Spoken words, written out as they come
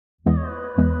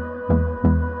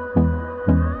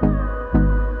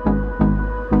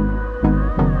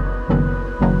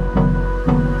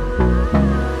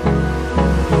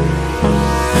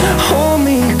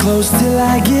close till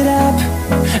I get up.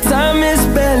 Time is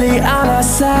barely on our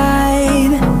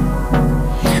side.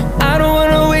 I don't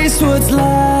wanna waste what's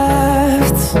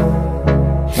left.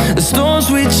 The storms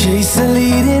we chase are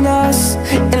leading us,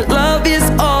 and love is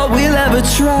all we'll ever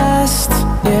trust.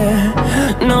 Yeah,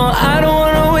 no, I don't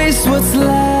wanna waste what's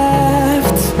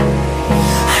left.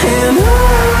 And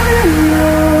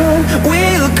on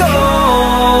we'll go,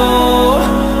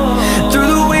 through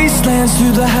the wastelands,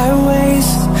 through the highways,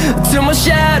 till my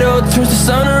shadow turns to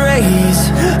sun rays.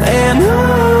 And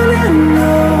on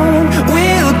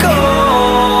we'll go,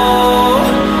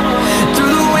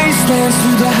 through the wastelands,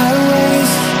 through the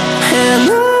highways, and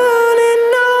on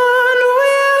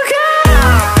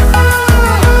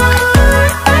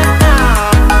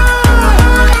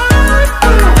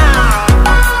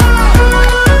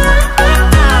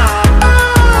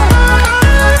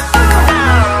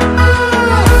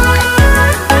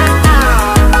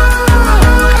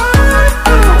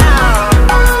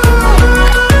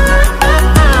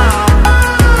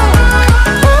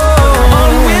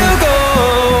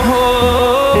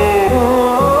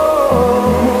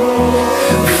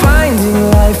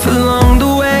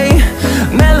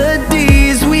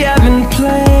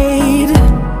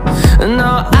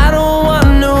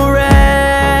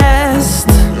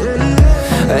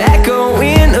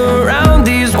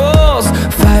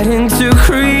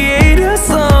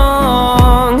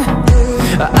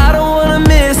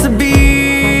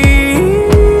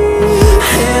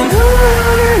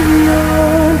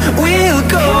we'll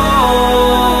go.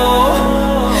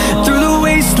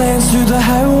 Through the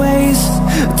highways,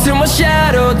 till my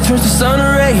shadow turns to sun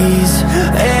rays.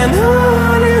 And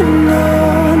on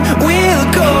we'll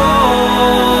go,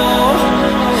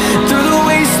 through the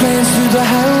wastelands, through the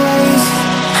highways,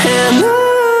 and on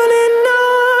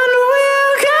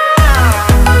we'll go.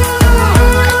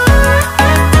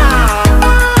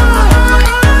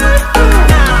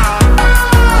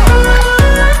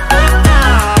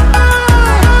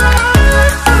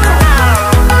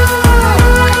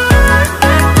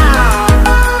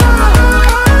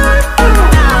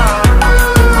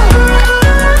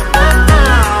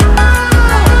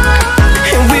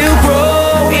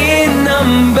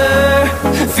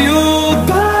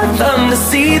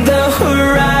 See the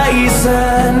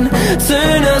horizon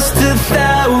turn us to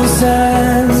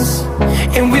thousands,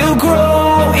 and we'll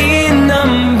grow in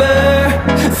number,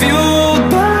 fueled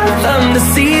by them. To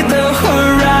see the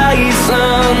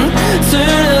horizon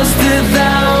turn us to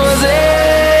thousands,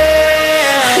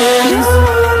 and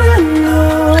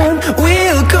on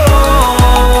we'll go,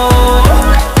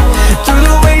 through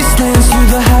the wastelands, through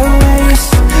the highways,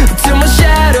 till my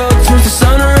shadow turns to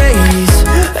sun rays.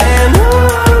 And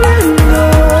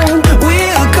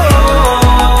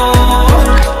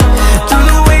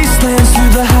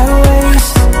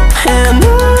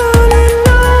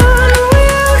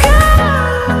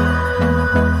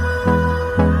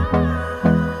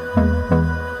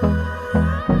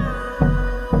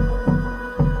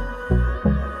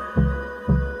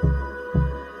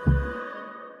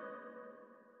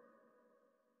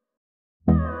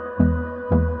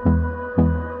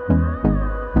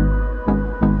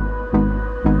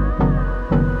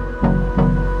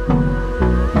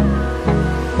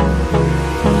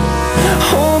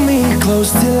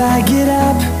close till I get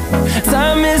up.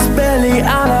 Time is barely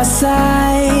on our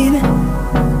side.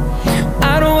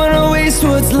 I don't wanna waste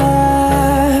what's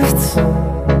left.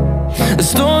 The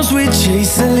storms we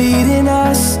chase are leading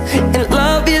us, and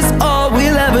love is all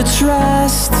we'll ever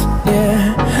trust.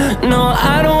 Yeah, no,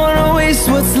 I don't wanna waste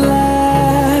what's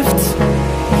left.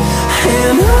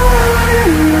 And on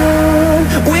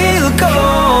we'll go,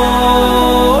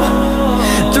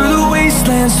 through the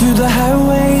wastelands, through the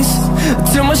highways,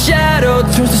 till my shadow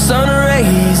turns to sun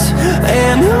rays.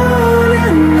 And on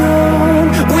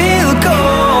we'll go,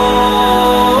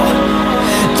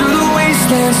 through the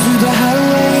wastelands, through the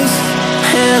highways,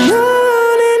 and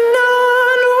on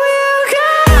we'll go.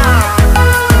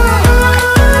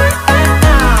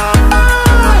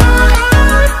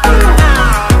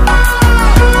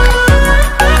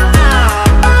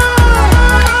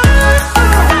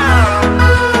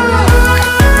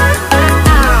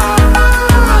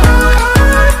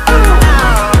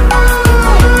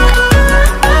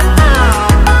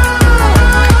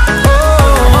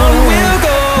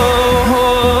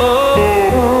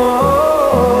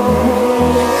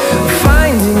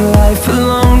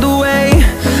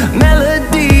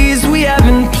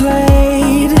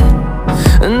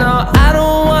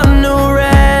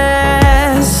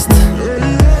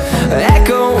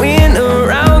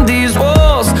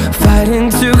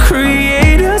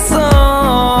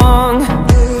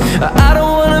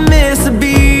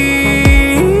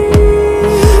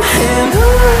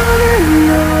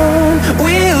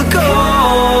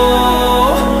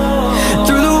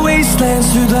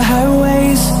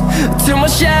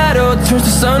 turns to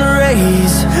sun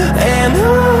rays, and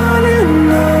on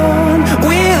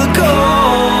we'll go,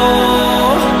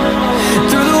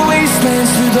 through the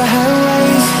wastelands, through the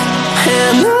highways,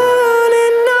 and on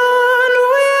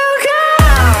we'll go.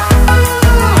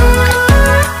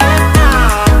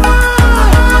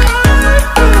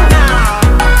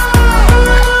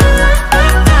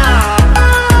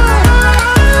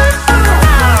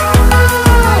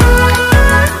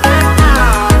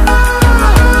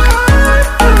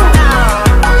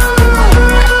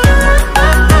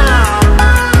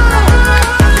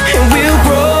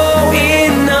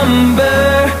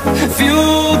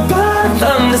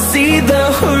 See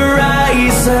the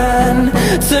horizon,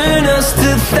 turn us to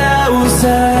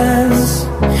thousands.